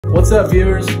What's up,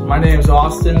 viewers? My name is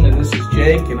Austin and this is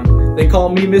Jake, and they call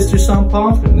me Mr. Sump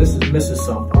Pump and this is Mrs.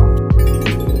 Sump Pump.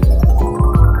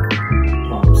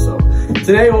 So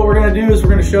today what we're going to do is we're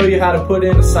going to show you how to put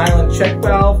in a silent check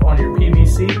valve on your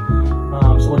PVC.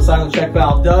 So what a silent check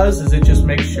valve does is it just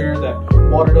makes sure that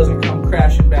water doesn't come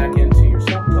crashing back into your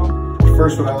sump pump.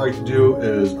 First, what I like to do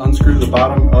is unscrew the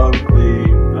bottom of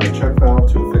the check valve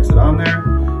to affix it on there.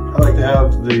 I like to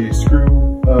have the screw,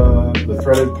 the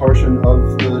threaded portion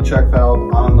of the check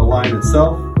valve on the line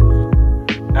itself.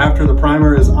 After the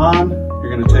primer is on,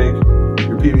 you're going to take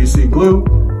your PVC glue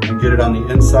and get it on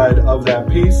the inside of that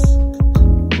piece,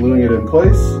 gluing it in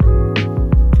place.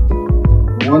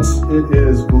 Once it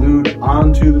is glued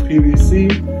onto the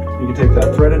PVC, you can take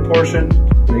that threaded portion,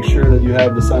 make sure that you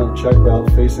have the silent check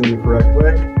valve facing the correct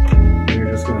way, and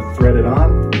you're just going to thread it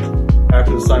on.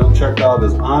 After the silent check valve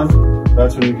is on,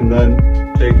 that's when you can then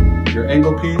take your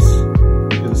angle piece,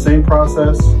 do the same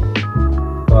process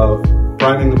of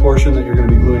priming the portion that you're going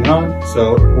to be gluing on.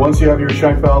 So once you have your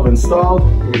check valve installed,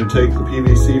 you're going to take the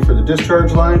PVC for the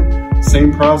discharge line,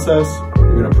 same process.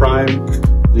 You're going to prime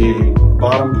the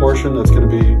bottom portion that's going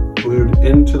to be glued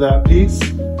into that piece,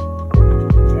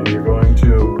 and you're going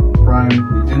to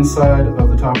prime the inside of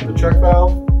the top of the check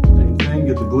valve. Same thing,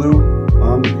 get the glue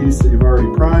on the piece that you've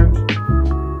already primed,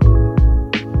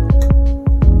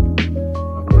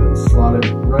 and then slot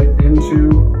it right into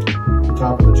the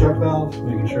top of the check valve,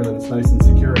 making sure that it's nice and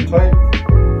secure and tight.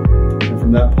 And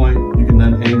from that point, you can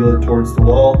then angle it towards the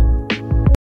wall